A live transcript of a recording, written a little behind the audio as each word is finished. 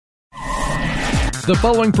The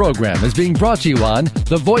following program is being brought to you on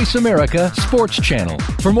the Voice America Sports Channel.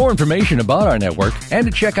 For more information about our network and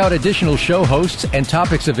to check out additional show hosts and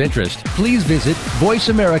topics of interest, please visit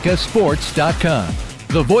voiceamericasports.com.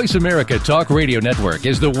 The Voice America Talk Radio Network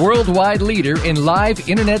is the worldwide leader in live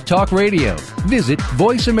Internet talk radio. Visit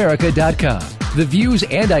voiceamerica.com. The views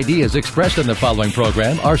and ideas expressed on the following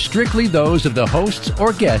program are strictly those of the hosts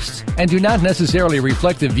or guests and do not necessarily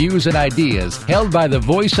reflect the views and ideas held by the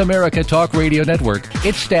Voice America Talk Radio Network,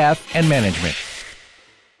 its staff, and management.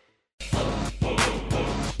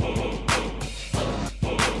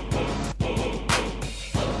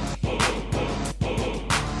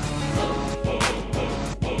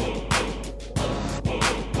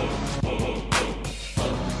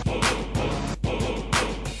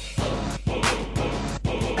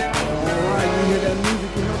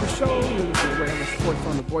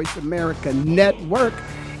 Voice America Network.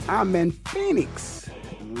 I'm in Phoenix,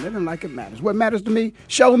 living like it matters. What matters to me?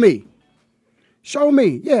 Show me. Show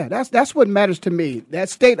me. Yeah, that's what matters to me. That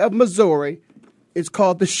state of Missouri is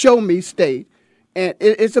called the Show Me State, and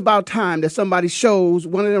it's about time that somebody shows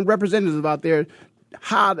one of them representatives out there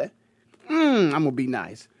how to. I'm gonna be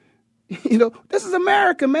nice. You know, this is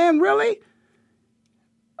America, man. Really?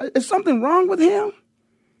 Is something wrong with him?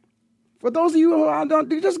 For those of you who don't,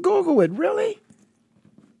 just Google it. Really?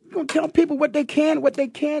 You're going to tell people what they can, what they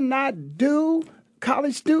cannot do?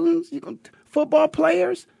 College students, football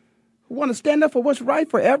players who want to stand up for what's right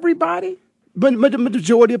for everybody? But the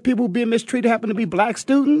majority of people being mistreated happen to be black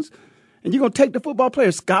students. And you're going to take the football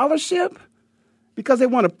player's scholarship because they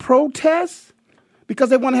want to protest? Because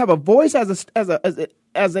they want to have a voice as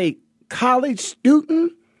a college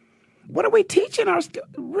student? What are we teaching our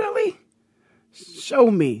students? Really?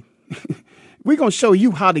 Show me. We're going to show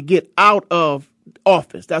you how to get out of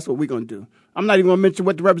office. That's what we're going to do. I'm not even going to mention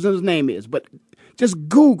what the representative's name is, but just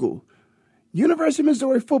Google University of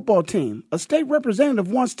Missouri football team. A state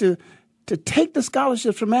representative wants to take the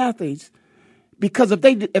scholarships from athletes because if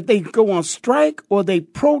they go on strike or they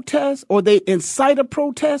protest or they incite a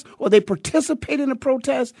protest or they participate in a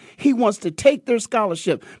protest, he wants to take their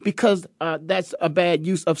scholarship because that's a bad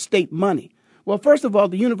use of state money. Well, first of all,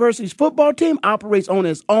 the university's football team operates on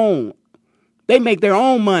its own. They make their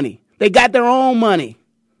own money. They got their own money.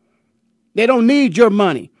 They don't need your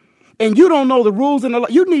money. And you don't know the rules and the law.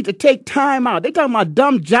 You need to take time out. They talking about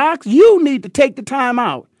dumb jocks. You need to take the time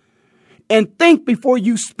out and think before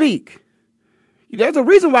you speak. There's a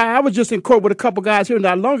reason why I was just in court with a couple guys here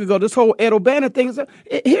not long ago. This whole Ed O'Bannon thing.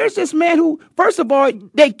 Here's this man who, first of all,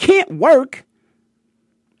 they can't work.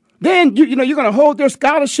 Then, you're going to hold their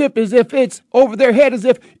scholarship as if it's over their head, as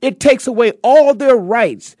if it takes away all their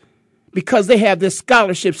rights. Because they have this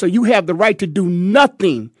scholarship, so you have the right to do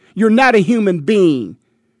nothing. You're not a human being.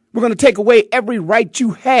 We're going to take away every right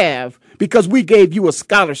you have because we gave you a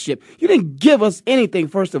scholarship. You didn't give us anything,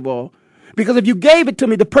 first of all. Because if you gave it to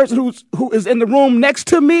me, the person who is in the room next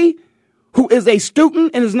to me, who is a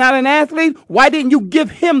student and is not an athlete, why didn't you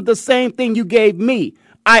give him the same thing you gave me?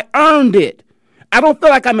 I earned it. I don't feel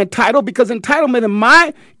like I'm entitled because entitlement in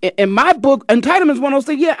my book, entitlement is one of those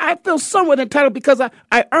things. Yeah, I feel somewhat entitled because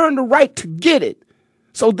I earned the right to get it.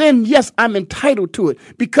 So then, yes, I'm entitled to it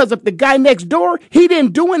because if the guy next door, he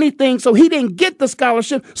didn't do anything, so he didn't get the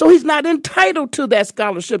scholarship, so he's not entitled to that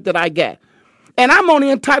scholarship that I got. And I'm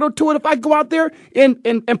only entitled to it if I go out there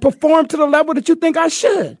and perform to the level that you think I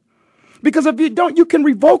should. Because if you don't, you can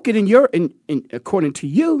revoke it in according to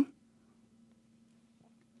you.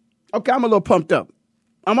 Okay, I'm a little pumped up.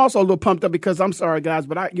 I'm also a little pumped up because I'm sorry, guys,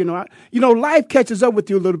 but life catches up with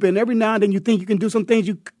you a little bit, and every now and then you think you can do some things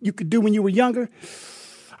you could do when you were younger.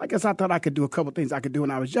 I guess I thought I could do a couple things I could do when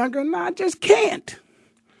I was younger, and I just can't.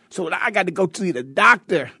 So I got to go see the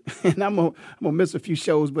doctor, and I'm gonna miss a few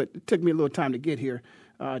shows, but it took me a little time to get here,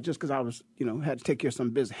 just because I was, had to take care of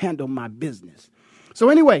some business, handle my business. So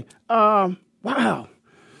anyway, wow.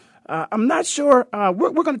 I'm not sure.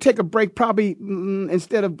 We're going to take a break probably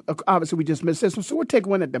instead of, obviously, we just missed this one. So we'll take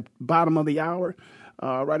one at the bottom of the hour,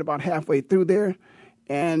 right about halfway through there.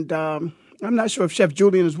 And I'm not sure if Chef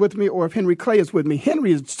Julian is with me or if Henry Clay is with me.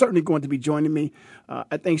 Henry is certainly going to be joining me.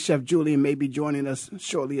 I think Chef Julian may be joining us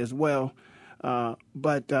shortly as well.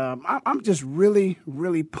 But I'm just really,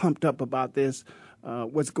 really pumped up about this,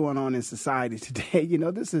 what's going on in society today.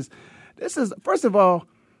 This is first of all,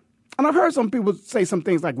 and I've heard some people say some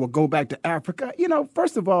things like, well, go back to Africa.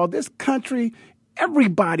 First of all, this country, that's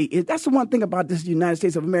the one thing about this United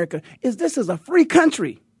States of America, is this is a free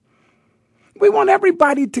country. We want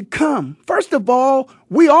everybody to come. First of all,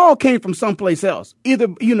 we all came from someplace else. Either,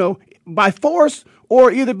 by force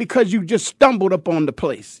or either because you just stumbled upon the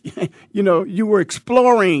place. You were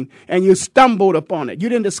exploring and you stumbled upon it. You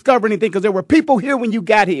didn't discover anything because there were people here when you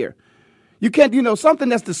got here. You can't, something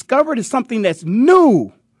that's discovered is something that's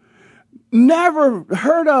new. Never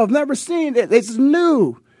heard of, never seen it. It's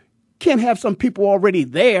new. Can't have some people already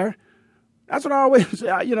there. That's what I always,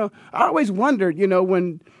 I always wondered,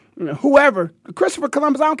 when whoever, Christopher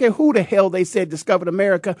Columbus, I don't care who the hell they said discovered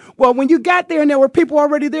America. Well, when you got there and there were people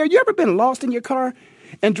already there, you ever been lost in your car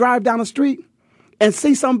and drive down the street and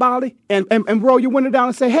see somebody and roll your window down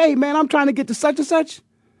and say, hey, man, I'm trying to get to such and such?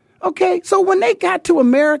 Okay, so when they got to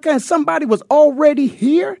America and somebody was already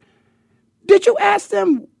here, did you ask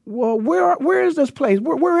them, well, where is this place?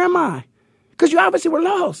 Where am I? Because you obviously were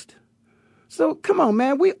lost. So come on,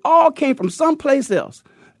 man, we all came from someplace else.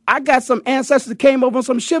 I got some ancestors that came over on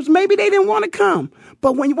some ships. Maybe they didn't want to come.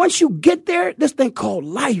 But once you get there, this thing called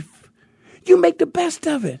life, you make the best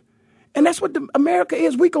of it. And that's what America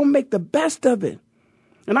is. We're going to make the best of it.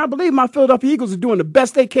 And I believe my Philadelphia Eagles are doing the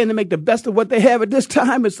best they can to make the best of what they have at this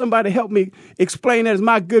time. And somebody help me explain that as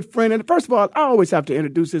my good friend. And first of all, I always have to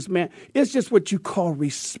introduce this man. It's just what you call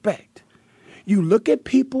respect. You look at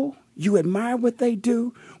people, you admire what they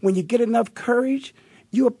do. When you get enough courage,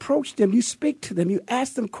 you approach them, you speak to them, you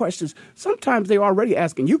ask them questions. Sometimes they're already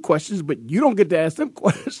asking you questions, but you don't get to ask them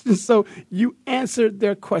questions. So you answer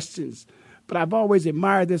their questions. But I've always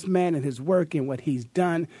admired this man and his work and what he's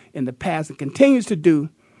done in the past and continues to do.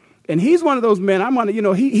 And he's one of those men.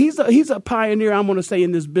 He's a pioneer. I'm going to say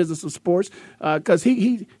in this business of sports because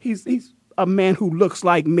he's a man who looks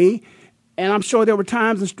like me. And I'm sure there were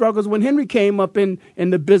times and struggles when Henry came up in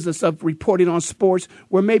the business of reporting on sports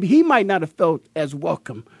where maybe he might not have felt as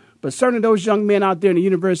welcome. But certainly those young men out there in the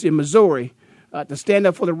University of Missouri to stand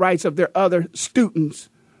up for the rights of their other students,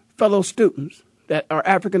 fellow students that are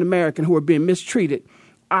African-American who are being mistreated,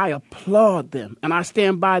 I applaud them and I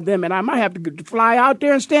stand by them and I might have to fly out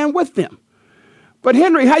there and stand with them. But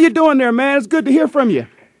Henry, how you doing there, man? It's good to hear from you.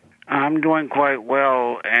 I'm doing quite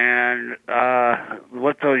well, and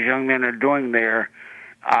what those young men are doing there,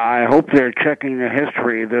 I hope they're checking the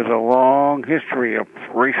history. There's a long history of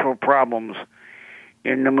racial problems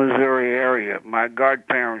in the Missouri area. My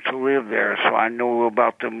godparents live there, so I know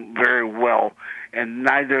about them very well. And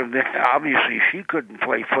neither of them, obviously, she couldn't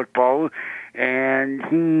play football, and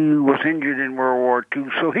he was injured in World War II,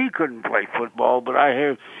 so he couldn't play football. But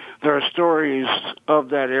there are stories of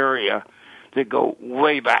that area that go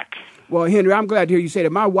way back. Well, Henry, I'm glad to hear you say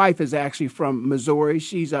that. My wife is actually from Missouri.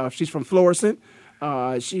 She's from Florissant.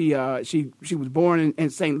 She was born in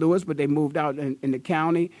St. Louis, but they moved out in the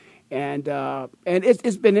county. And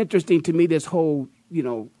it's been interesting to me this whole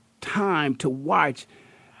time to watch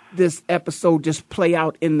this episode just play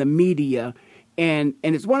out in the media. And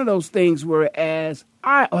it's one of those things where, as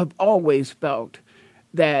I have always felt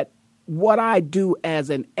that what I do as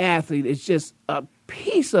an athlete is just a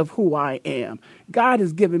piece of who I am. God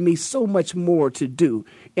has given me so much more to do,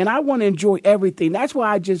 and I want to enjoy everything. That's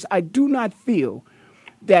why I do not feel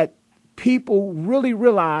that people really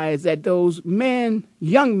realize that those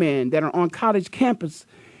young men that are on college campus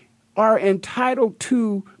are entitled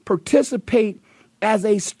to participate as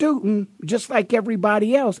a student just like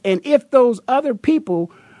everybody else. And if those other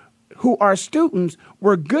people who are students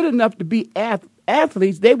were good enough to be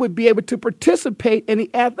athletes, they would be able to participate in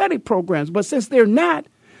the athletic programs. But since they're not,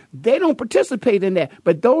 they don't participate in that.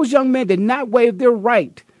 But those young men did not waive their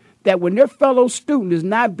right that when their fellow student is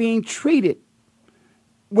not being treated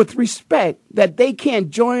with respect, that they can't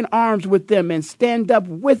join arms with them and stand up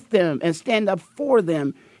with them and stand up for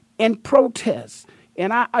them in protest.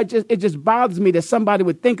 And it just bothers me that somebody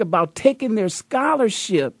would think about taking their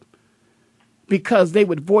scholarship because they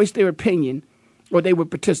would voice their opinion or they would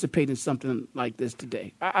participate in something like this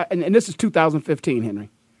today. And this is 2015, Henry.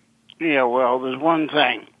 Yeah, well, there's one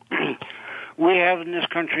thing. We have in this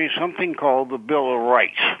country something called the Bill of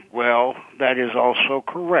Rights. Well, that is also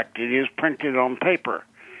correct. It is printed on paper.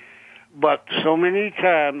 But so many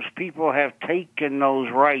times people have taken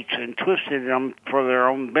those rights and twisted them for their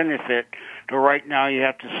own benefit. So right now you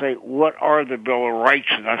have to say, what are the Bill of Rights?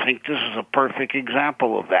 And I think this is a perfect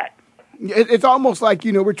example of that. It's almost like,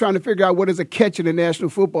 we're trying to figure out what is a catch in the National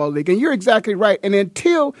Football League. And you're exactly right. And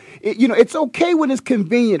until, it's okay when it's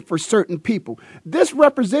convenient for certain people. This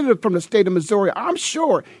representative from the state of Missouri, I'm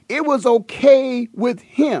sure it was okay with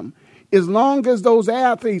him as long as those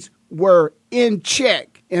athletes were in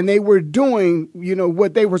check and they were doing,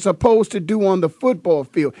 what they were supposed to do on the football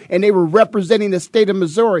field, and they were representing the state of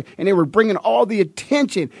Missouri, and they were bringing all the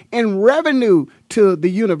attention and revenue to the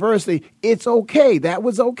university, it's okay. That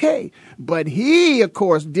was okay. But he, of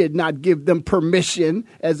course, did not give them permission,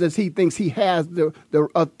 as he thinks he has the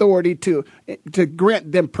authority to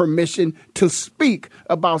grant them permission to speak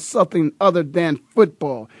about something other than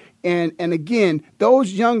football. And again,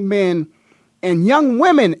 those young men and young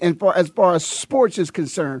women, as far as sports is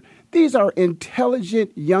concerned, these are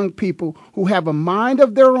intelligent young people who have a mind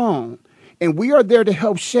of their own, and we are there to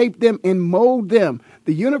help shape them and mold them.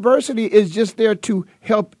 The university is just there to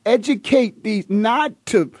help educate these, not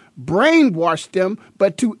to brainwash them,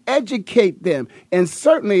 but to educate them. And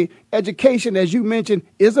certainly education, as you mentioned,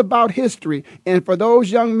 is about history. And for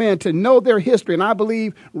those young men to know their history, and I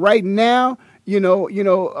believe right now,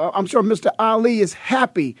 I'm sure Mr. Ali is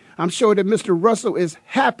happy. I'm sure that Mr. Russell is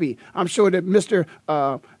happy. I'm sure that Mr.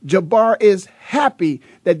 Jabbar is happy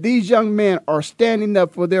that these young men are standing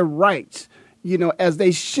up for their rights, as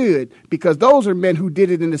they should, because those are men who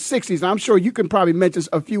did it in the 60s. I'm sure you can probably mention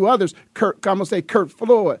a few others. Kurt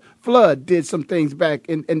Flood did some things back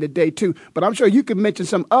in the day, too. But I'm sure you can mention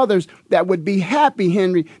some others that would be happy,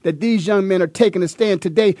 Henry, that these young men are taking a stand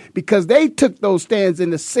today because they took those stands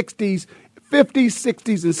in the 60s, 50s,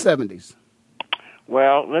 60s, and 70s.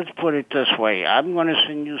 Well, let's put it this way. I'm going to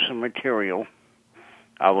send you some material.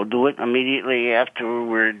 I will do it immediately after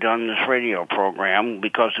we're done this radio program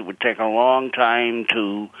because it would take a long time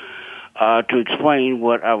to explain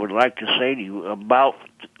what I would like to say to you about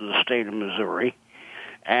the state of Missouri.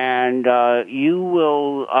 And you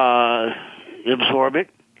will absorb it.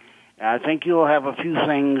 I think you'll have a few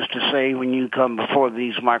things to say when you come before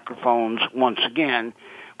these microphones once again,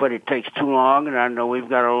 but it takes too long, and I know we've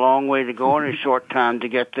got a long way to go and a short time to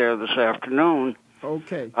get there this afternoon.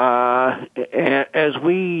 Okay. As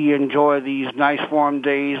we enjoy these nice warm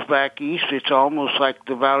days back east, it's almost like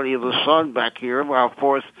the Valley of the Sun back here, our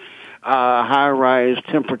fourth high-rise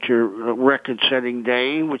temperature record-setting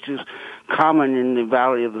day, which is common in the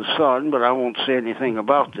Valley of the Sun, but I won't say anything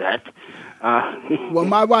about that. Well,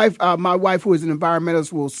 my wife, who is an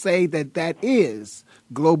environmentalist, will say that is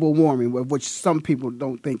global warming, which some people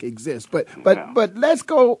don't think exists. But let's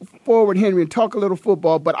go forward, Henry, and talk a little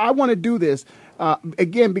football. But I want to do this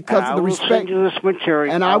again because of the respect. I will send you this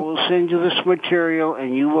material. And I will send you this material,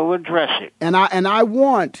 and you will address it. And I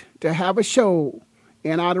want to have a show.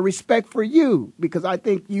 And out of respect for you, because I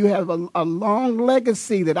think you have a long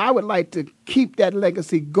legacy that I would like to keep that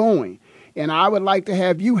legacy going. And I would like to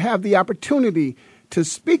have you have the opportunity to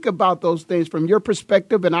speak about those things from your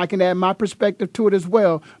perspective, and I can add my perspective to it as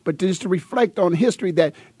well, but just to reflect on history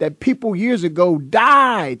that people years ago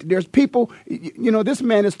died. There's people, this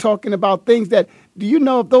man is talking about things that, do you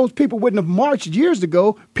know if those people wouldn't have marched years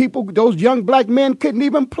ago, those young black men couldn't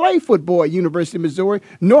even play football at University of Missouri,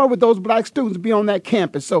 nor would those black students be on that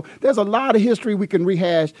campus. So there's a lot of history we can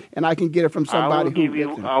rehash, and I can get it from somebody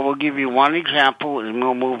I will give you one example, and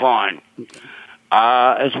we'll move on.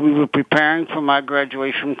 As we were preparing for my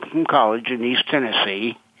graduation from college in East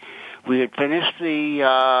Tennessee, we had finished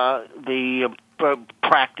the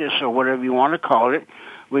practice or whatever you want to call it.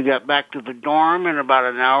 We got back to the dorm, and about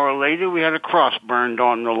an hour later, we had a cross burned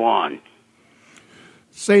on the lawn.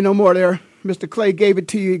 Say no more there. Mr. Clay gave it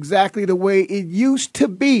to you exactly the way it used to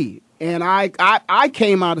be. And I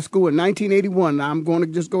came out of school in 1981. I'm going to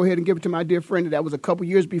just go ahead and give it to my dear friend. That was a couple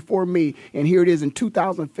years before me. And here it is in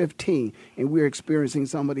 2015. And we're experiencing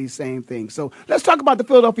some of these same things. So let's talk about the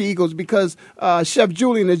Philadelphia Eagles because Chef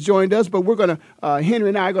Julian has joined us. But we're going to, Henry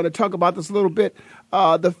and I are going to talk about this a little bit.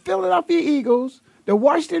 The Philadelphia Eagles, the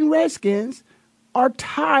Washington Redskins are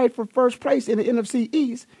tied for first place in the NFC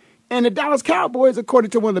East. And the Dallas Cowboys,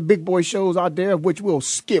 according to one of the big boy shows out there, of which we'll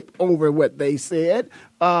skip over what they said,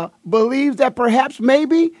 believes that perhaps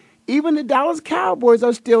maybe even the Dallas Cowboys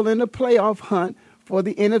are still in the playoff hunt for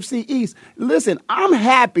the NFC East. Listen, I'm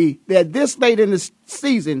happy that this late in the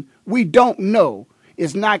season, we don't know.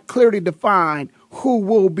 It's not clearly defined who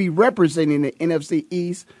will be representing the NFC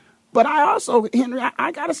East. But I also, Henry,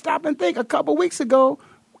 I got to stop and think. A couple weeks ago,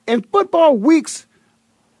 in football weeks,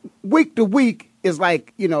 week to week, is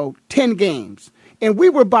like, 10 games. And we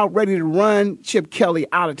were about ready to run Chip Kelly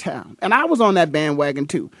out of town. And I was on that bandwagon,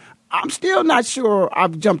 too. I'm still not sure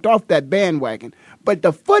I've jumped off that bandwagon. But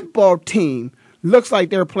the football team looks like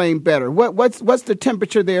they're playing better. What's the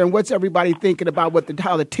temperature there, and what's everybody thinking about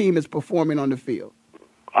how the team is performing on the field?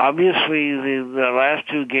 Obviously, the last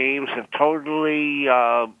two games have totally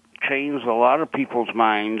changed a lot of people's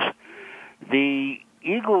minds. The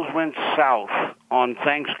Eagles went south on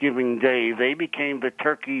Thanksgiving Day, they became the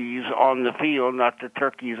turkeys on the field, not the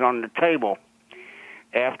turkeys on the table.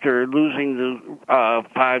 After losing the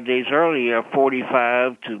 5 days earlier,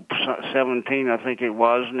 45-17, I think it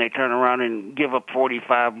was, and they turn around and give up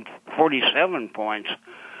 47 points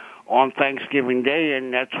on Thanksgiving Day,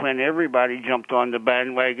 and that's when everybody jumped on the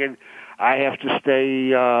bandwagon. I have to stay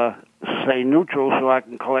neutral so I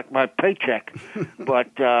can collect my paycheck. But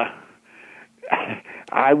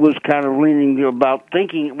I was kind of leaning about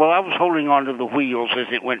thinking. Well, I was holding on to the wheels as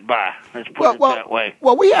it went by. Let's put it that way.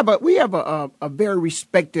 Well, we have a very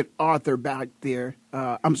respected author back there.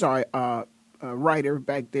 Writer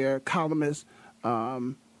back there, columnist.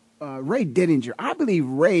 Ray Dittinger. I believe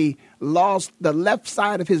Ray lost the left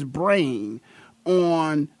side of his brain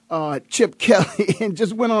on Chip Kelly and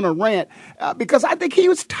just went on a rant because I think he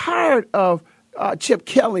was tired of Chip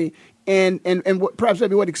Kelly and what, perhaps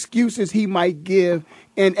maybe what excuses he might give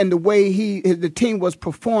and the way the team was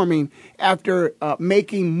performing after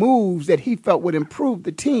making moves that he felt would improve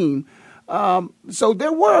the team. So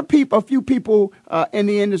there were a few people in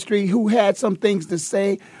the industry who had some things to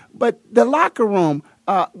say, but the locker room,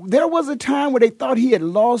 there was a time where they thought he had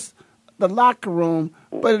lost the locker room,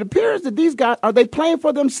 but it appears that these guys, are they playing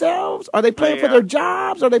for themselves? Are they playing for their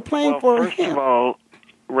jobs? Are they playing for him? First of all,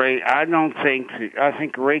 Ray, I think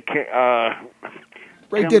Ray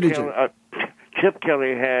Dittinger. Chip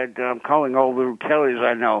Kelly had, I'm calling all the Kellys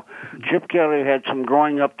I know, Chip Kelly had some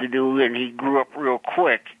growing up to do, and he grew up real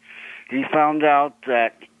quick. He found out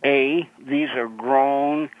that, A, these are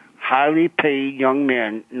grown, highly paid young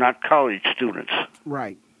men, not college students.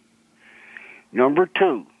 Right. Number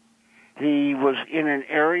two, he was in an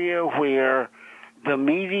area where the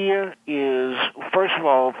media is, first of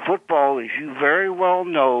all, football, as you very well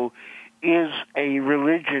know, is a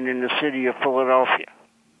religion in the city of Philadelphia.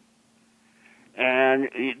 And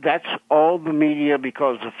that's all the media,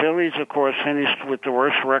 because the Phillies, of course, finished with the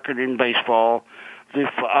worst record in baseball. The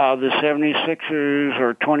 76ers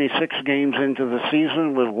are 26 games into the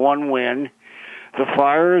season with one win. The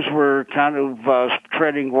Flyers were kind of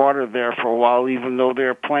treading water there for a while, even though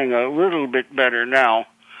they're playing a little bit better now.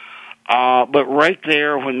 But right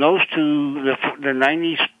there, when those two, the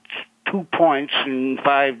 92 points in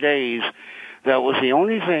 5 days, that was the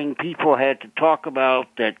only thing people had to talk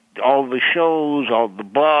about, that all the shows, all the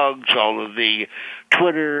blogs, all of the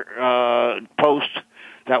Twitter posts,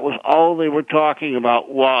 that was all they were talking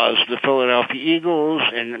about was the Philadelphia Eagles,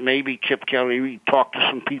 and maybe Chip Kelly talked to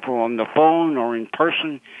some people on the phone or in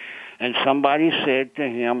person, and somebody said to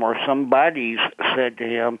him, or somebody's said to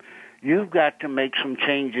him, you've got to make some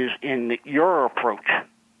changes in your approach.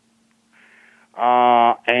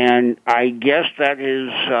 And I guess that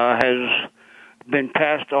has been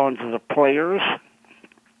passed on to the players,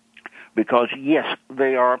 because, yes,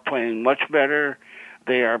 they are playing much better.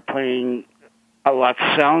 They are playing a lot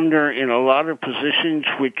sounder in a lot of positions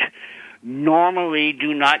which normally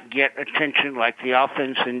do not get attention, like the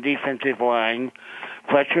offense and defensive line.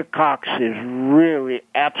 Fletcher Cox has really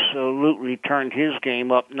absolutely turned his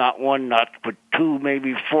game up, not one notch, but two,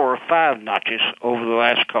 maybe 4 or 5 notches over the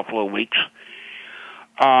last couple of weeks.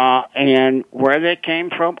 And where that came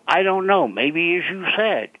from, I don't know. Maybe, as you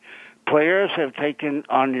said, players have taken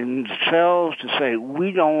on themselves to say,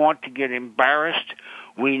 we don't want to get embarrassed.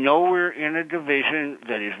 We know we're in a division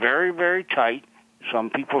that is very, very tight. Some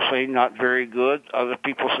people say not very good. Other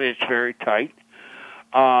people say it's very tight.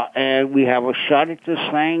 And we have a shot at this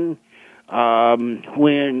thing.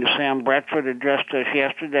 When Sam Bradford addressed us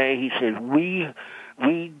yesterday, he said, we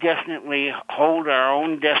definitely hold our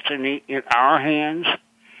own destiny in our hands.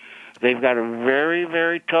 They've got a very,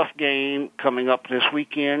 very tough game coming up this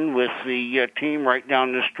weekend with the team right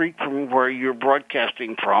down the street from where you're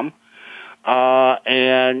broadcasting from.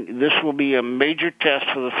 And this will be a major test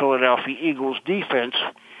for the Philadelphia Eagles defense,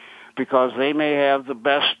 because they may have the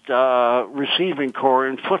best receiving core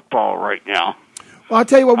in football right now. Well, I'll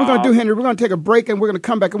tell you what we're going to do, Henry. We're going to take a break, and we're going to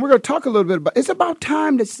come back, and we're going to talk a little bit about, it's about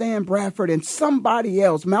time that Sam Bradford and somebody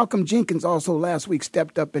else, Malcolm Jenkins also last week,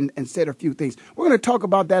 stepped up and said a few things. We're going to talk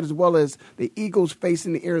about that, as well as the Eagles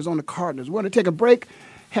facing the Arizona Cardinals. We're going to take a break,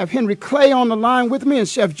 have Henry Clay on the line with me, and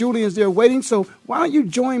Chef Julian is there waiting. So why don't you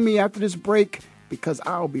join me after this break, because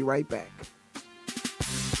I'll be right back.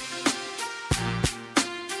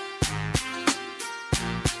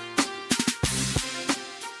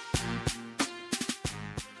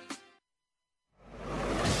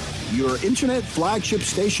 Your internet flagship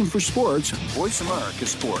station for sports, Voice America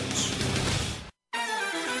Sports.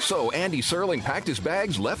 So Andy Serling packed his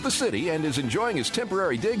bags, left the city, and is enjoying his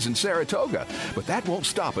temporary digs in Saratoga. But that won't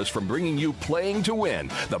stop us from bringing you Playing to Win,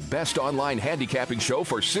 the best online handicapping show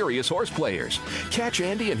for serious horse players. Catch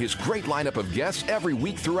Andy and his great lineup of guests every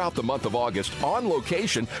week throughout the month of August on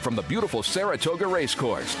location from the beautiful Saratoga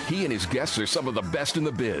Racecourse. He and his guests are some of the best in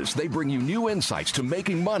the biz. They bring you new insights to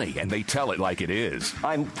making money, and they tell it like it is.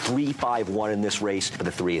 I'm 3-5-1 in this race, but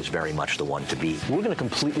the 3 is very much the one to beat. We're going to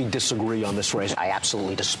completely disagree on this race. I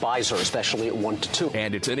absolutely despise her, especially at 1-2.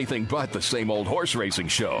 And it's anything but the same old horse racing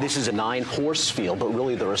show. This is a 9-horse field, but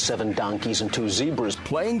really there are 7 donkeys and 2 zebras.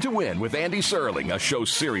 Playing to Win with Andy Serling, a show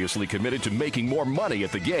seriously committed to making more money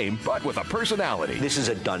at the game, but with a personality. This is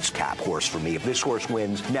a dunce cap horse for me. If this horse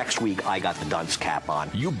wins, next week I got the dunce cap on.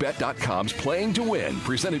 YouBet.com's Playing to Win,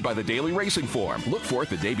 presented by the Daily Racing Form. Look for it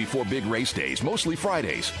the day before big race days, mostly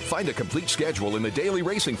Fridays. Find a complete schedule in the Daily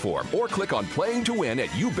Racing Form or click on Playing to Win at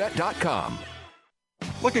YouBet.com.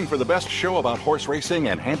 Looking for the best show about horse racing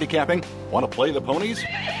and handicapping? Want to play the ponies?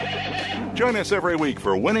 Join us every week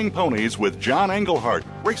for Winning Ponies with John Englehart,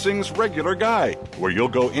 racing's regular guy, where you'll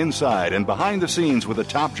go inside and behind the scenes with the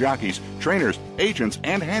top jockeys, trainers, agents,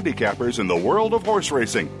 and handicappers in the world of horse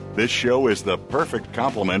racing. This show is the perfect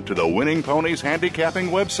complement to the Winning Ponies handicapping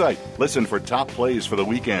website. Listen for top plays for the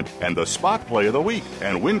weekend and the spot play of the week,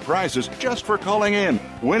 and win prizes just for calling in.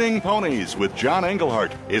 Winning Ponies with John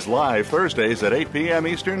Englehart is live Thursdays at 8 p.m.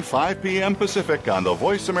 Eastern, 5 p.m. Pacific on the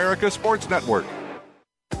Voice America Sports Network.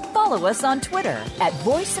 Follow us on Twitter at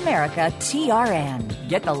VoiceAmericaTRN.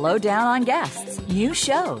 Get the lowdown on guests, new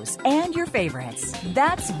shows, and your favorites.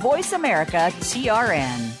 That's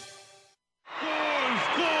VoiceAmericaTRN.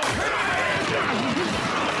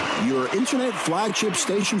 Your internet flagship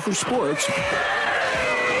station for sports.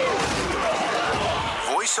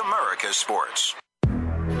 Voice America Sports.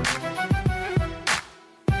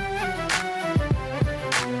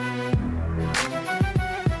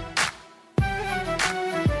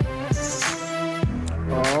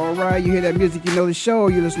 All right, you hear that music, you know the show.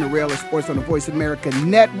 You listen to Rail of Sports on the Voice America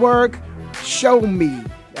Network. Show me.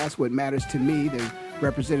 That's what matters to me. The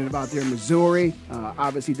representative out there in Missouri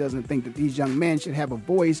obviously doesn't think that these young men should have a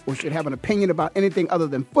voice or should have an opinion about anything other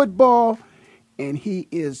than football. And he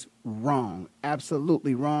is wrong,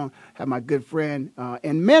 absolutely wrong. I have my good friend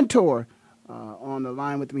and mentor on the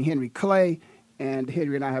line with me, Henry Clay. And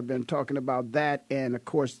Henry and I have been talking about that. And, of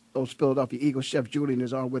course, those Philadelphia Eagles, Chef Julian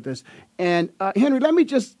is on with us. And, Henry, let me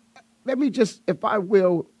just,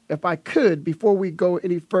 if I could, before we go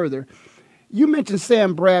any further, you mentioned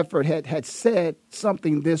Sam Bradford had said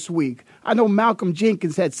something this week. I know Malcolm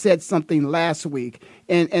Jenkins had said something last week.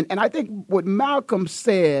 And I think what Malcolm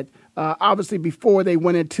said, obviously before they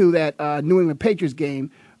went into that New England Patriots game,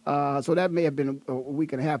 so that may have been a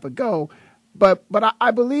week and a half ago, But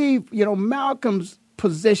I believe, Malcolm's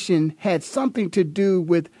position had something to do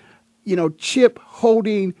with, Chip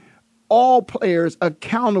holding all players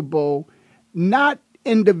accountable, not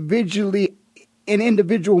individually in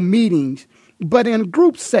individual meetings, but in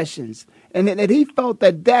group sessions. And that he felt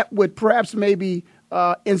that would perhaps maybe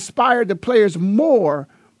inspire the players more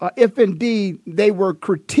if indeed they were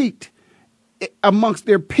critiqued amongst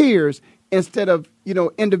their peers instead of,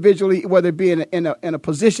 individually, whether it be in a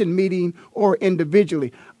position meeting or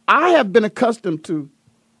individually. I have been accustomed to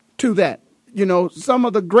that. Some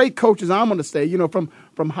of the great coaches, I'm going to say,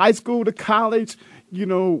 from high school to college,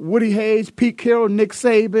 Woody Hayes, Pete Carroll, Nick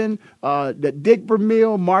Saban, Dick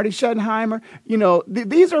Vermeil, Marty Schottenheimer,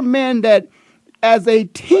 these are men that as a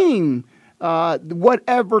team,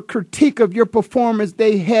 whatever critique of your performance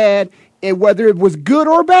they had, and whether it was good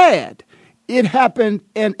or bad, it happened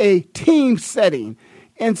in a team setting.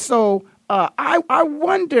 And so I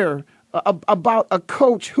wonder about a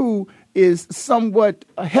coach who is somewhat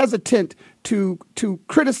hesitant to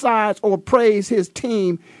criticize or praise his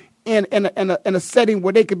team in a setting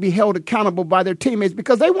where they could be held accountable by their teammates,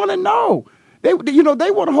 because they want to know. They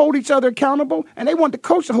want to hold each other accountable, and they want the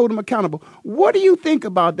coach to hold them accountable. What do you think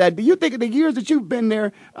about that? Do you think in the years that you've been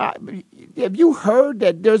there, have you heard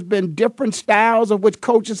that there's been different styles of which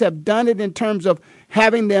coaches have done it in terms of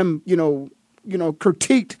having them,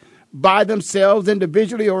 critiqued by themselves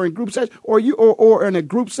individually or in group session, or in a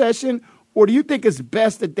group session? Or do you think it's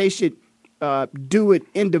best that they should do it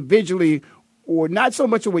individually, or not so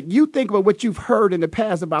much of what you think, but what you've heard in the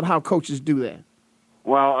past about how coaches do that?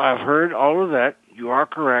 Well, I've heard all of that. You are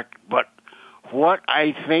correct. But what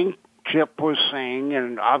I think Chip was saying,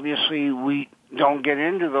 and obviously we don't get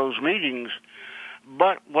into those meetings,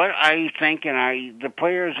 but what I think, and the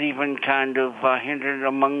players even kind of hinted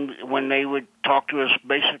among when they would talk to us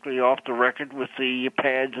basically off the record with the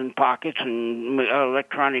pads and pockets and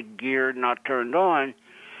electronic gear not turned on,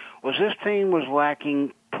 was this team was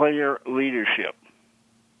lacking player leadership.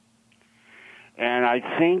 And I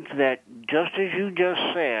think that just as you just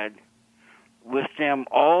said, with them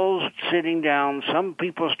all sitting down, some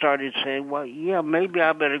people started saying, well, yeah, maybe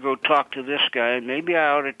I better go talk to this guy. Maybe I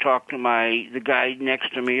ought to talk to the guy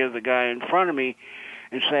next to me or the guy in front of me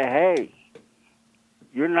and say, hey,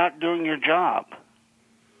 you're not doing your job.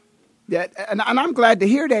 Yeah, and I'm glad to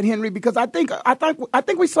hear that, Henry, because I think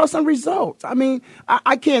we saw some results. I mean,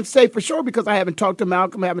 I can't say for sure because I haven't talked to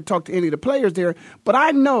Malcolm, I haven't talked to any of the players there, but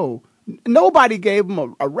I know nobody gave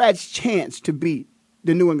them a rat's chance to beat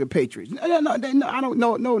the New England Patriots. No, I don't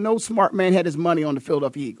know. No smart man had his money on the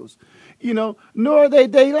Philadelphia Eagles. Nor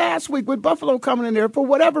they last week with Buffalo coming in there for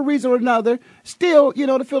whatever reason or another. Still,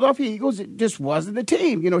 the Philadelphia Eagles, it just wasn't the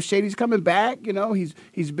team. Shady's coming back.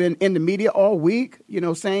 He's been in the media all week.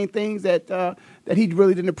 Saying things that he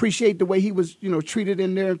really didn't appreciate the way he was treated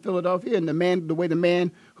in there in Philadelphia, and the way the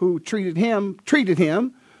man who treated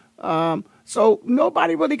him. So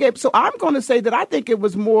nobody really gave. So I'm going to say that I think it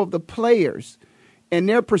was more of the players and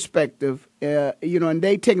their perspective, and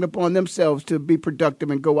they taking it upon themselves to be productive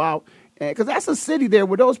and go out. Because that's a city there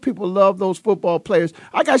where those people love those football players.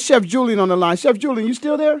 I got Chef Julian on the line. Chef Julian, you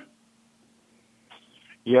still there?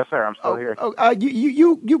 Yes, sir. I'm still here.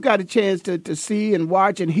 You got a chance to see and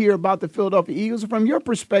watch and hear about the Philadelphia Eagles. From your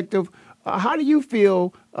perspective, how do you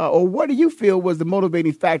feel, or what do you feel was the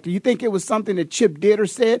motivating factor? You think it was something that Chip did or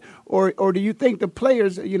said, or do you think the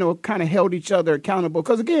players, kind of held each other accountable?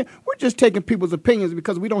 Because, again, we're just taking people's opinions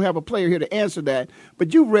because we don't have a player here to answer that.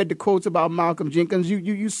 But you read the quotes about Malcolm Jenkins.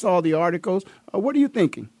 You saw the articles. What are you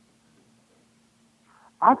thinking?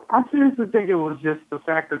 I seriously think it was just the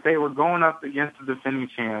fact that they were going up against the defending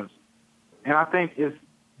champs. And I think it's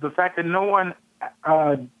the fact that no one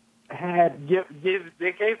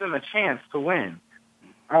they gave them a chance to win.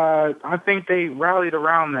 I think they rallied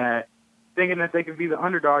around that, thinking that they could be the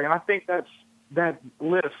underdog, and I think that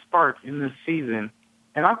lit a spark in this season,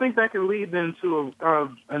 and I think that could lead them to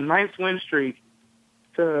a nice win streak,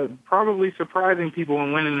 to probably surprising people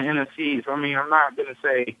and winning the NFC. So I mean, I'm not going to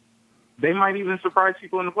say they might even surprise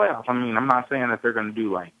people in the playoffs. I mean, I'm not saying that they're going to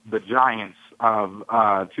do like the Giants of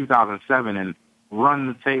 2007 and run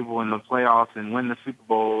the table in the playoffs and win the Super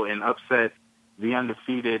Bowl and upset the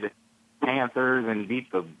undefeated Panthers and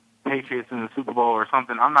beat the Patriots in the Super Bowl or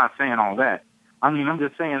something. I'm not saying all that. I mean, I'm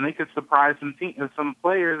just saying they could surprise some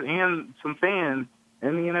players and some fans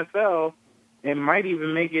in the NFL and might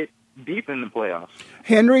even make it deep in the playoffs.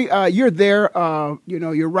 Henry, you're there.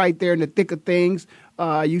 You're right there in the thick of things.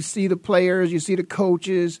 You see the players, you see the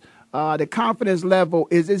coaches. The confidence level,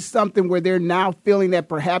 is it something where they're now feeling that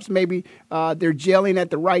perhaps maybe they're gelling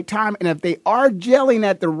at the right time? And if they are gelling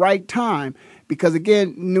at the right time, because,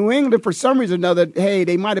 again, New England, for some reason or another, hey,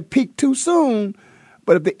 they might have peaked too soon.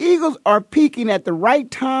 But if the Eagles are peaking at the right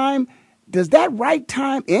time, does that right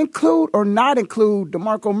time include or not include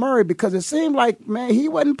DeMarco Murray? Because it seemed like, man, he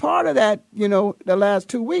wasn't part of that, the last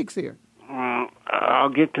 2 weeks here. I'll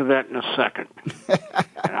get to that in a second.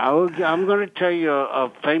 I'm going to tell you a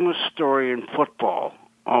famous story in football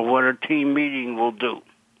on what a team meeting will do.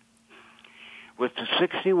 With the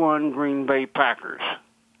 61 Green Bay Packers,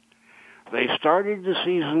 they started the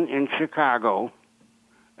season in Chicago,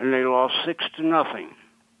 and they lost 6-0.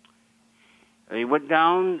 They went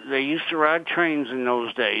down, they used to ride trains in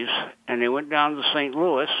those days, and they went down to St.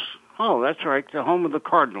 Louis. Oh, that's right, the home of the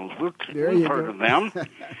Cardinals. We've heard of them.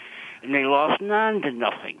 And they lost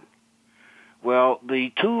 9-0. Well,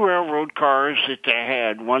 the two railroad cars that they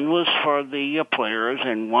had, one was for the players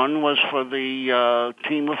and one was for the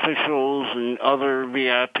team officials and other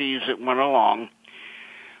VIPs that went along.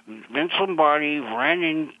 Vince Lombardi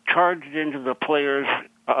charged into the players'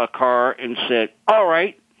 car and said, all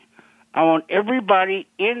right, I want everybody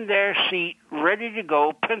in their seat ready to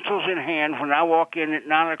go, pencils in hand, when I walk in at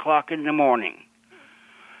 9 o'clock in the morning.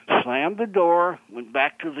 Slammed the door, went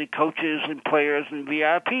back to the coaches and players and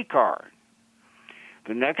VIP car.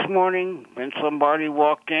 The next morning, Vince Lombardi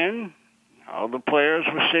walked in. All the players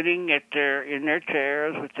were sitting in their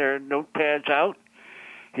chairs with their notepads out.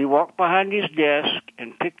 He walked behind his desk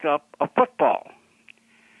and picked up a football.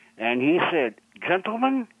 And he said,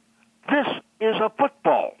 gentlemen, this is a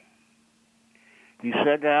football. He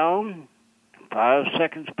sat down. 5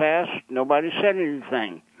 seconds passed. Nobody said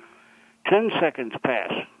anything. 10 seconds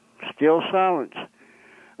passed. Still silence.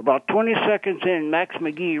 About 20 seconds in, Max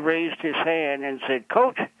McGee raised his hand and said,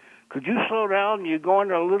 Coach, could you slow down? You're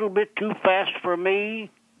going a little bit too fast for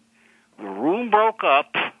me. The room broke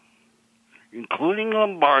up, including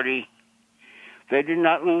Lombardi. They did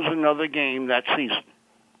not lose another game that season.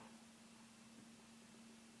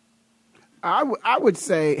 I would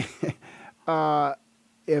say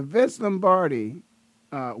if Vince Lombardi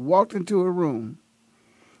walked into a room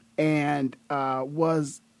and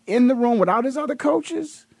was in the room without his other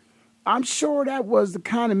coaches, I'm sure that was the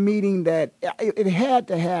kind of meeting that it had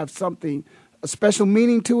to have something, a special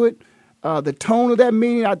meaning to it. The tone of that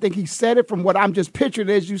meeting, I think he said it from what I'm just picturing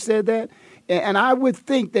as you said that. And I would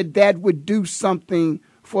think that would do something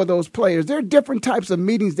for those players. There are different types of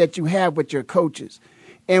meetings that you have with your coaches.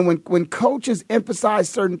 And when coaches emphasize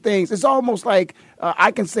certain things, it's almost like,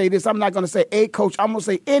 I can say this, I'm not going to say a coach, I'm going to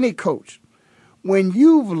say any coach. When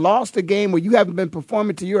you've lost a game where you haven't been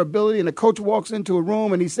performing to your ability and the coach walks into a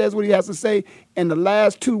room and he says what he has to say, and the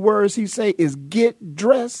last two words he say is get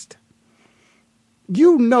dressed,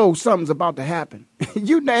 you know something's about to happen. And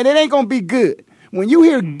it ain't going to be good. When you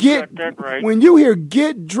hear when you hear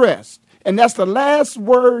get dressed, and that's the last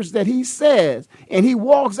words that he says, and he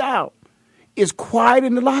walks out, it's quiet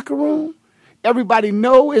in the locker room. Everybody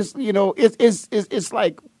know it's like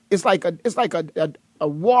a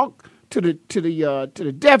walk to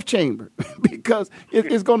the death chamber because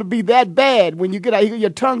it's going to be that bad when you get out. Your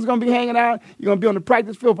tongue's going to be hanging out. You're going to be on the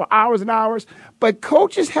practice field for hours and hours. But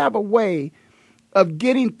coaches have a way of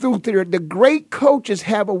getting through to the great coaches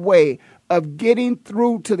have a way of getting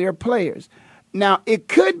through to their players. Now, it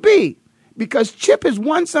could be because Chip has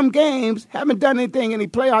won some games, haven't done anything in the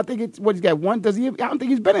playoff. I think it's what he's got one. I don't think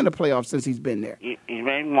he's been in the playoffs since he's been there. He's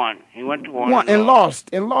made one. He went to one and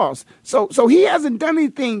lost. So he hasn't done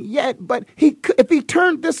anything yet. But if he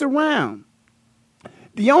turned this around,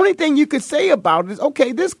 the only thing you could say about it is,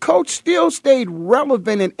 okay, this coach still stayed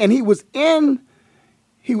relevant and he was in.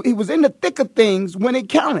 He was in the thick of things when it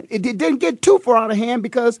counted. It didn't get too far out of hand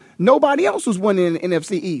because nobody else was winning in the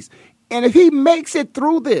NFC East. And if he makes it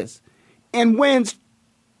through this and wins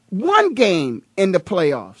one game in the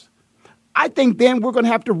playoffs, I think then we're going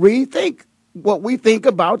to have to rethink what we think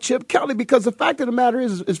about Chip Kelly because the fact of the matter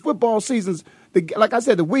is football seasons, like I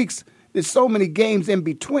said, the weeks, there's so many games in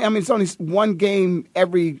between. I mean, it's only one game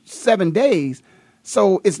every 7 days.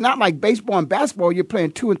 So it's not like baseball and basketball, you're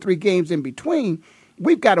playing 2 and 3 games in between.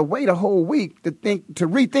 We've got to wait a whole week to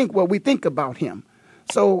rethink what we think about him.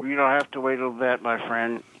 So you don't have to wait till that, my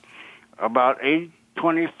friend. About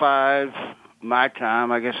 8:25 my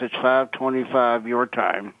time, I guess it's 5:25 your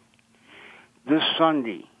time. This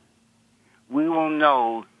Sunday, we will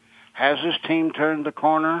know: has this team turned the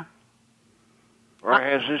corner, or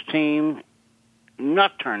has this team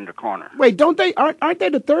not turned the corner? Wait, aren't they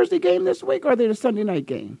the Thursday game this week, or are they the Sunday night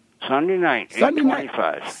game? Sunday night,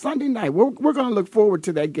 8:25. Sunday night. We're going to look forward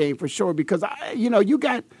to that game for sure because you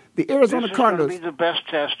got the Arizona Cardinals. This is going to be the best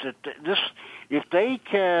test. If they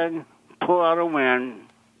can pull out a win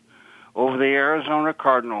over the Arizona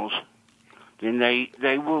Cardinals, then they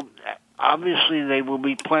will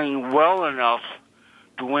be playing well enough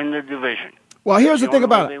to win the division. Well, here's the thing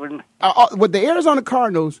about it. With the Arizona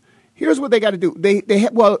Cardinals, here's what they got to do.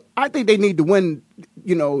 I think they need to win.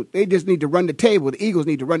 They just need to run the table. The Eagles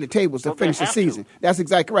need to run the tables to finish the season. That's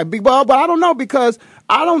exactly right. But I don't know because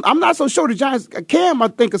I'm not so sure the Giants. Cam, I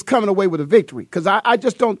think, is coming away with a victory because I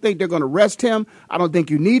just don't think they're going to rest him. I don't think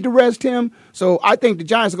you need to rest him. So I think the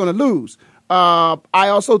Giants are going to lose. I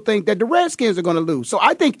also think that the Redskins are going to lose. So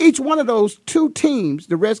I think each one of those two teams,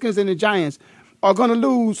 the Redskins and the Giants, are going to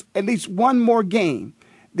lose at least one more game.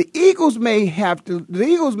 The Eagles may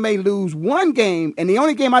lose one game, and the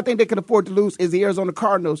only game I think they can afford to lose is the Arizona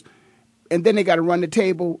Cardinals, and then they got to run the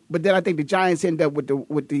table. But then I think the Giants end up with the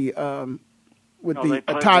tiebreaker.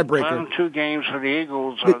 The final two games for the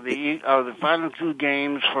Eagles the final two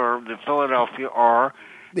games for the Philadelphia are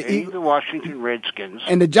the Washington Redskins,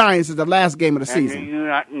 and the Giants is the last game of the season.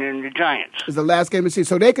 And the Giants is the last game of the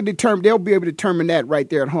season, so they'll be able to determine that right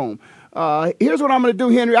there at home. Here's what I'm going to do,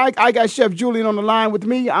 Henry. I got Chef Julian on the line with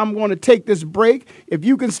me. I'm going to take this break. If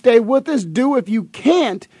you can stay with us, do. If you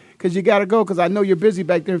can't, because you got to go, because I know you're busy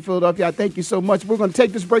back there in Philadelphia. I thank you so much. We're going to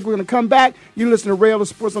take this break. We're going to come back. You listen to Rail of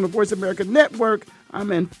Sports on the Voice America Network.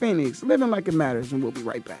 I'm in Phoenix, living like it matters, and we'll be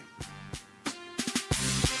right back.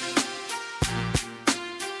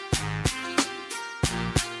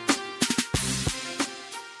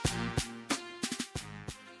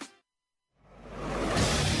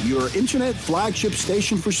 Your internet flagship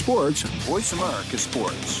station for sports, Voice America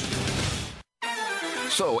Sports.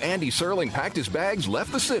 So Andy Serling packed his bags,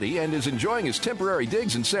 left the city, and is enjoying his temporary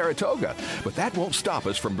digs in Saratoga. But that won't stop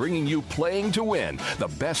us from bringing you Playing to Win, the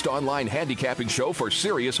best online handicapping show for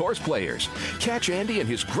serious horse players. Catch Andy and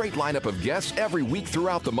his great lineup of guests every week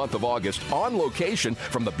throughout the month of August on location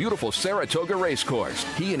from the beautiful Saratoga Racecourse.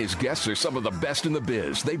 He and his guests are some of the best in the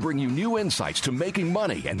biz. They bring you new insights to making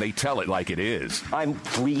money, and they tell it like it is. I'm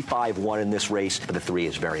 3-5-1 in this race, but the 3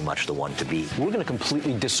 is very much the one to beat. We're going to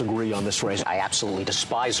completely disagree on this race. I absolutely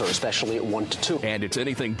despise her, especially at 1-2. And it's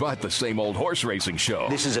anything but the same old horse racing show.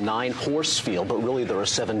 This is a 9-horse field, but really there are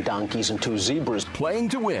 7 donkeys and 2 zebras. Playing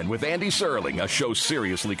to Win with Andy Serling, a show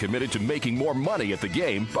seriously committed to making more money at the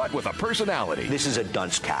game, but with a personality. This is a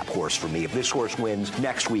dunce cap horse for me. If this horse wins,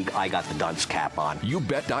 next week I got the dunce cap on.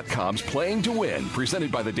 YouBet.com's Playing to Win,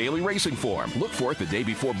 presented by the Daily Racing Form. Look for it the day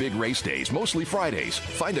before big race days, mostly Fridays.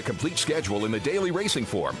 Find a complete schedule in the Daily Racing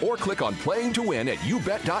Form or click on Playing to Win at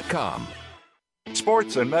YouBet.com.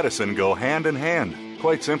 Sports and medicine go hand in hand.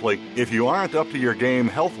 Quite simply, if you aren't up to your game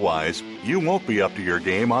health-wise, you won't be up to your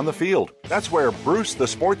game on the field. That's where Bruce the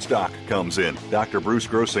Sports Doc comes in. Dr. Bruce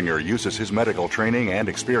Grossinger uses his medical training and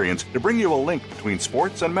experience to bring you a link between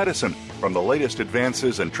sports and medicine, from the latest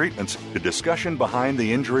advances and treatments to discussion behind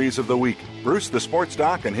the injuries of the week. Bruce the Sports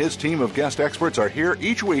Doc and his team of guest experts are here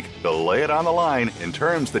each week to lay it on the line in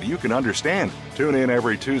terms that you can understand. Tune in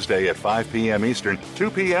every Tuesday at 5 p.m. Eastern, 2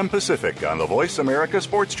 p.m. Pacific on the Voice America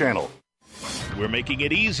Sports Channel. We're making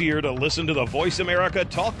it easier to listen to the Voice America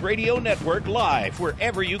Talk Radio Network live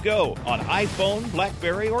wherever you go on iPhone,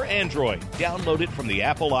 BlackBerry, or Android. Download it from the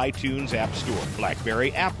Apple iTunes App Store,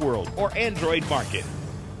 BlackBerry App World, or Android Market.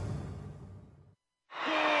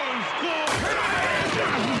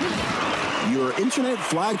 Your internet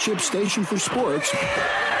flagship station for sports.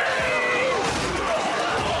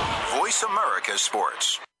 Voice America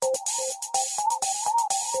Sports.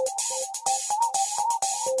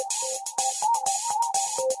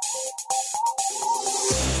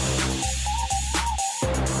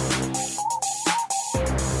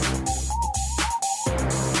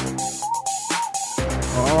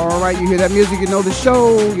 All right, you hear that music, you know the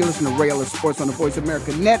show. You listen to Rail of Sports on the Voice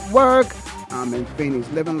America Network. I'm in Phoenix,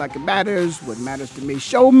 living like it matters. What matters to me,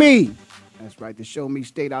 show me. That's right, the Show Me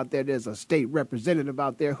state out there. There's a state representative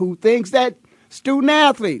out there who thinks that student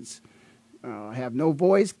athletes have no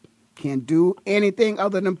voice, can't do anything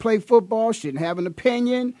other than play football, shouldn't have an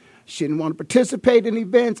opinion, shouldn't want to participate in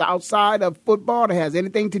events outside of football that has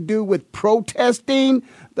anything to do with protesting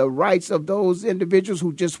the rights of those individuals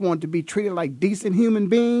who just want to be treated like decent human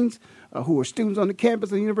beings, who are students on the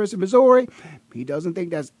campus of the University of Missouri. He doesn't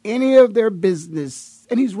think that's any of their business,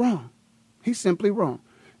 and he's wrong. He's simply wrong.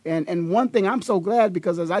 And one thing, I'm so glad,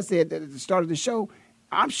 because as I said at the start of the show,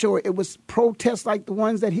 I'm sure it was protests like the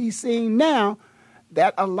ones that he's seeing now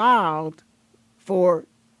that allowed for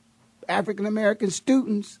African-American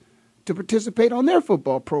students to participate on their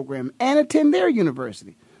football program and attend their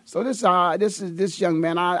university. So this young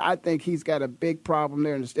man, I think he's got a big problem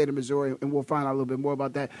there in the state of Missouri, and we'll find out a little bit more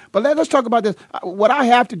about that. But let's talk about this. What I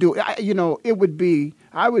have to do, I would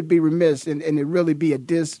be remiss, and it really be a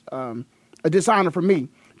dishonor for me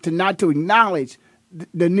to not to acknowledge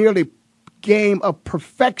the nearly game of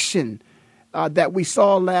perfection that we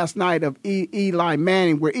saw last night of Eli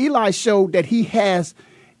Manning, where Eli showed that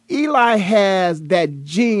Eli has that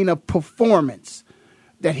gene of performance,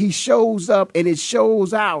 that he shows up and it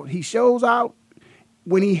shows out. He shows out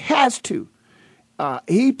when he has to.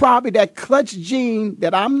 He probably that clutch gene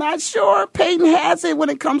that I'm not sure Peyton has it when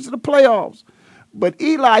it comes to the playoffs. But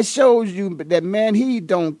Eli shows you that, man, he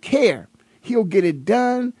don't care. He'll get it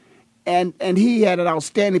done. And he had an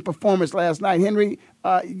outstanding performance last night. Henry,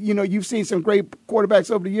 you've seen some great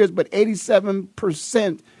quarterbacks over the years, but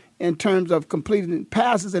 87% in terms of completing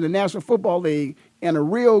passes in the National Football League in a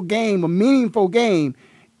real game, a meaningful game,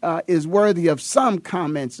 is worthy of some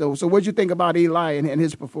comments. So what did you think about Eli and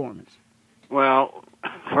his performance? Well,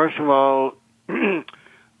 first of all, that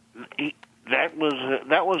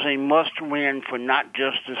was a must-win for not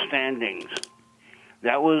just the standings.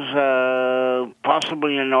 That was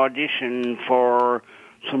possibly an audition for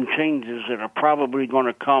some changes that are probably going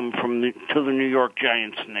to come to the New York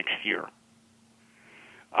Giants next year.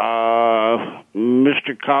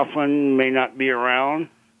 Mr. Coughlin may not be around.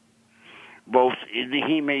 Both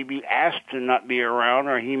he may be asked to not be around,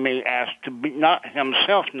 or he may ask to be not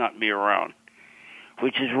himself not be around,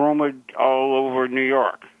 which is rumored all over New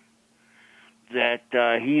York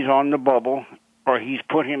that he's on the bubble, or he's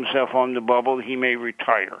put himself on the bubble. He may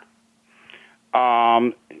retire.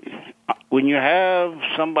 When you have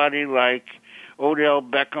somebody like Odell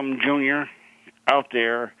Beckham Jr. out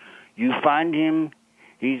there, you find him.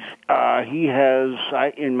 He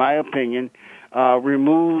has, in my opinion,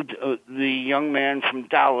 removed the young man from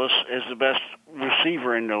Dallas as the best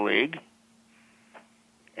receiver in the league.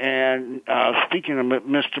 And speaking of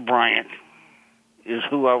Mr. Bryant, is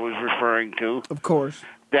who I was referring to. Of course,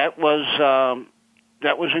 that was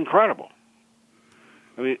incredible.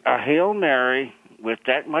 I mean, a Hail Mary with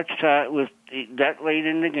that much time, with that late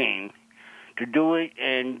in the game, to do it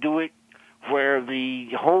and do it where the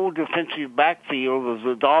whole defensive backfield of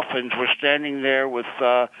the Dolphins were standing there with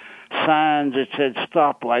signs that said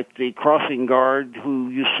stop, like the crossing guard who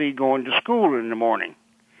you see going to school in the morning.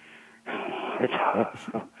 And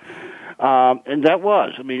that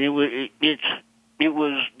was, I mean, it was,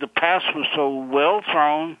 the pass was so well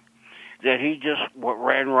thrown that he just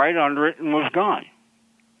ran right under it and was gone.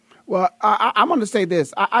 Well, I'm going to say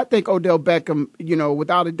this. I think Odell Beckham,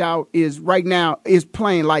 without a doubt, is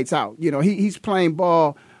playing lights out. He's playing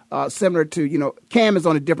ball similar to, Cam is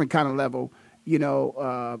on a different kind of level,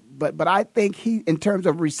 but I think he, in terms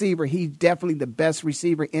of receiver, he's definitely the best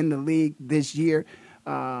receiver in the league this year.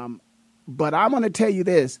 But I'm going to tell you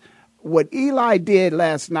this. What Eli did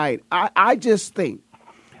last night, I just think,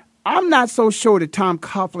 I'm not so sure that Tom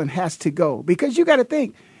Coughlin has to go, because you got to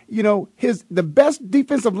think, the best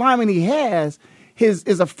defensive lineman he has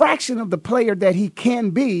is a fraction of the player that he can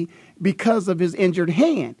be because of his injured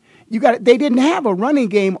hand. They didn't have a running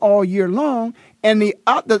game all year long, and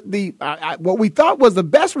what we thought was the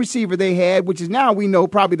best receiver they had, which is now we know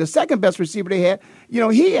probably the second best receiver they had.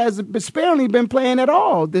 He has sparingly been playing at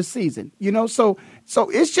all this season. So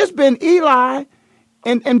it's just been Eli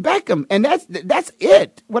and Beckham, and that's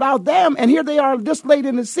it. Without them, and here they are this late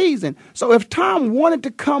in the season. So if Tom wanted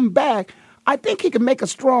to come back, I think he could make a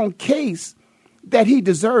strong case that he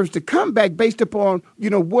deserves to come back based upon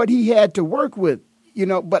what he had to work with.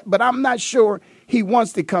 But I'm not sure he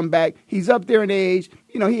wants to come back. He's up there in age.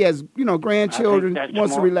 He has grandchildren.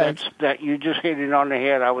 Wants to relax. That you just hit it on the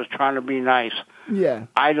head. I was trying to be nice. Yeah.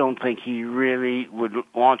 I don't think he really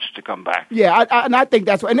wants to come back. Yeah, I think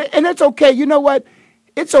that's right. And it's okay. You know what?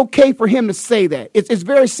 It's okay for him to say that. It's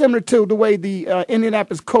very similar to the way the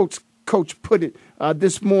Indianapolis coach put it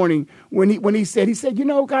this morning when he said,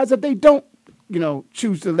 guys, if they don't,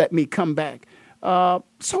 choose to let me come back,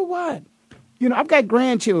 so what? I've got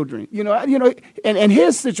grandchildren, and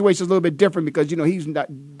his situation is a little bit different because,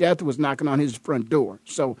 death was knocking on his front door.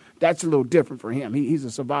 So that's a little different for him. He's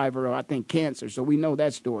a survivor of, I think, cancer. So we know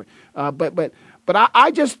that story. But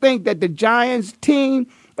I just think that the Giants team,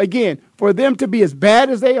 again, for them to be as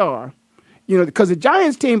bad as they are, because the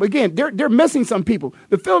Giants team, again, they're missing some people.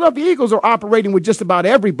 The Philadelphia Eagles are operating with just about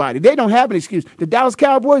everybody. They don't have an excuse. The Dallas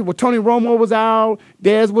Cowboys, well, Tony Romo was out,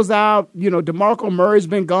 Dez was out, DeMarco Murray's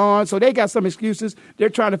been gone, so they got some excuses. They're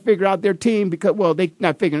trying to figure out their team because, well, they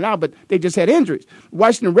not figuring it out, but they just had injuries.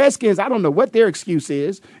 Washington Redskins, I don't know what their excuse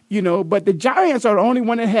is, but the Giants are the only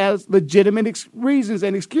one that has legitimate reasons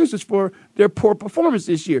and excuses for their poor performance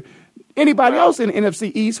this year. Anybody else in the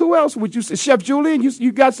NFC East? Who else would you say? Chef Julian,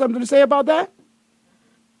 you got something to say about that?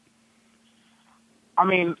 I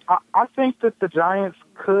mean, I think that the Giants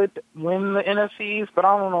could win the NFC East, but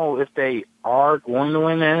I don't know if they are going to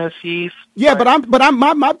win the NFC East. Yeah, but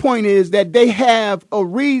my point is that they have a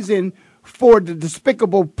reason for the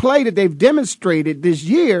despicable play that they've demonstrated this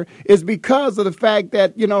year is because of the fact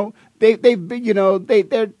that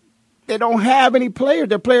they don't have any players.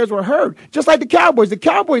 Their players were hurt. Just like the Cowboys. The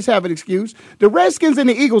Cowboys have an excuse. The Redskins and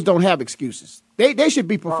the Eagles don't have excuses. They should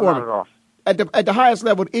be performing. Not at all. At the highest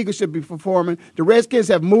level, the Eagles should be performing. The Redskins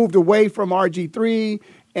have moved away from RG3,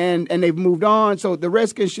 and they've moved on, so the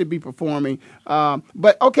Redskins should be performing.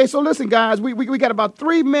 But, okay, so listen, guys, we got about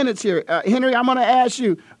 3 minutes here. Henry, I'm going to ask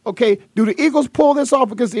you, okay, do the Eagles pull this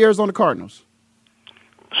off against the Arizona Cardinals?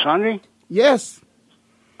 Sunday? Yes.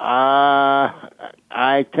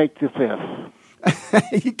 I take the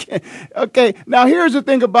fifth. You can't. Okay, now here's the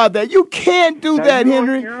thing about that. You can't do that,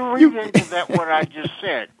 Henry. You're reading into that what I just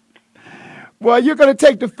said. Well, you're going to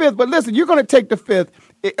take the fifth, but listen, you're going to take the fifth.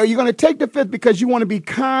 Are you going to take the fifth because you want to be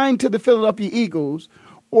kind to the Philadelphia Eagles,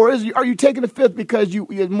 or are you taking the fifth because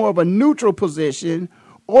you're more of a neutral position,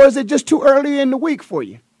 or is it just too early in the week for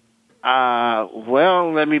you?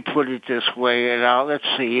 Well, let me put it this way. Let's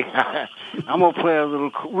see. I'm going to play a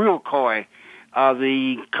little real coy.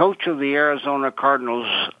 The coach of the Arizona Cardinals,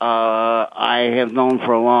 I have known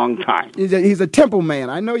for a long time. He's a Temple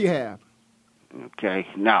man. I know you have. Okay,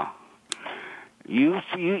 now. You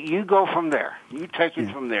go from there. You take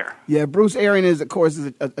it from there. Yeah, Bruce Arians, of course,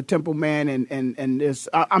 is a Temple man, and this,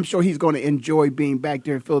 I'm sure he's going to enjoy being back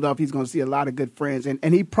there in Philadelphia. He's going to see a lot of good friends,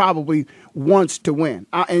 and he probably wants to win.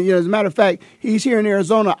 And as a matter of fact, he's here in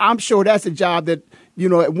Arizona. I'm sure that's a job that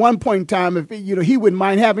at one point in time, if he wouldn't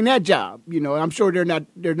mind having that job. I'm sure they're not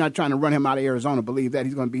trying to run him out of Arizona. Believe that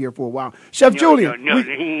he's going to be here for a while. Chef Julian, no,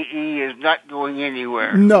 he is not going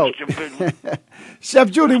anywhere. No, Chef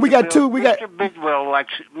Julian, we got two. Mr.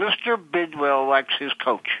 Bidwell likes his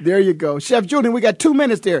coach. There you go, Chef Julian. We got 2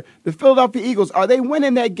 minutes there. The Philadelphia Eagles, are they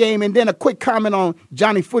winning that game? And then a quick comment on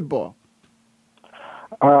Johnny Football.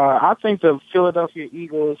 I think the Philadelphia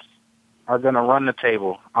Eagles are going to run the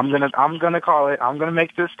table. I'm going to call it. I'm going to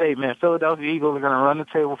make this statement. Philadelphia Eagles are going to run the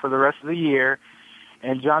table for the rest of the year.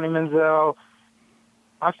 And Johnny Manziel,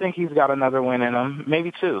 I think he's got another win in him,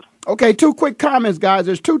 maybe 2. Okay, 2 quick comments, guys.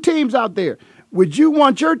 There's 2 teams out there. Would you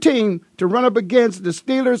want your team to run up against the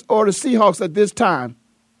Steelers or the Seahawks at this time?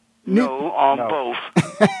 No, on both.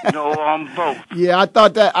 No, on both. Yeah, I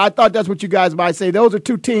thought that's what you guys might say. Those are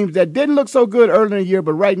 2 teams that didn't look so good earlier in the year,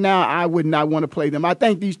 but right now I would not want to play them. I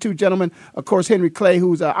thank these 2 gentlemen. Of course, Henry Clay,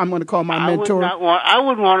 who's I'm going to call my mentor. I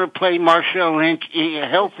would want to play Marshall Lynch,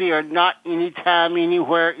 healthy or not, anytime,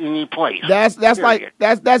 anywhere, any place.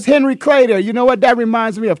 That's Henry Clay there. You know what? That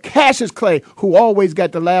reminds me of Cassius Clay, who always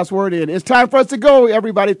got the last word in. It's time for us to go,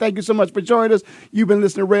 everybody. Thank you so much for joining us. You've been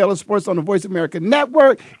listening to Ray Ellis Sports on the Voice America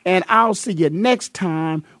Network, and I'll see you next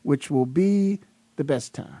time, which will be the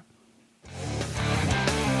best time.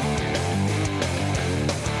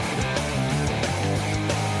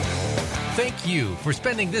 Thank you for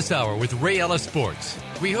spending this hour with Ray Ellis Sports.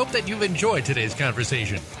 We hope that you've enjoyed today's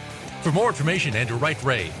conversation. For more information and to write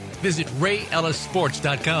Ray, visit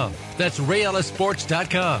RayEllisSports.com. That's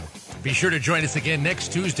RayEllisSports.com. Be sure to join us again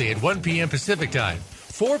next Tuesday at 1 p.m. Pacific Time,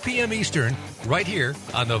 4 p.m. Eastern, right here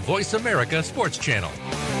on the Voice America Sports Channel.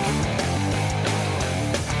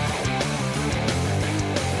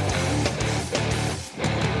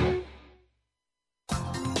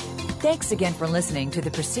 Thanks again for listening to the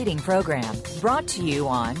preceding program, brought to you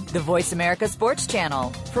on the Voice America Sports Channel.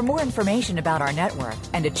 For more information about our network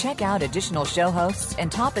and to check out additional show hosts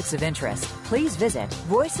and topics of interest, please visit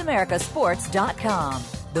VoiceAmericaSports.com.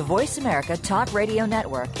 The Voice America Talk Radio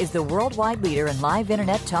Network is the worldwide leader in live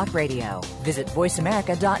Internet talk radio. Visit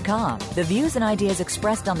VoiceAmerica.com. The views and ideas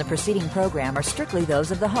expressed on the preceding program are strictly those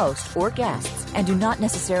of the host or guests and do not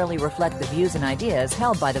necessarily reflect the views and ideas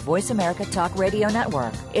held by the Voice America Talk Radio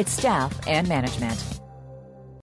Network, its staff, and management.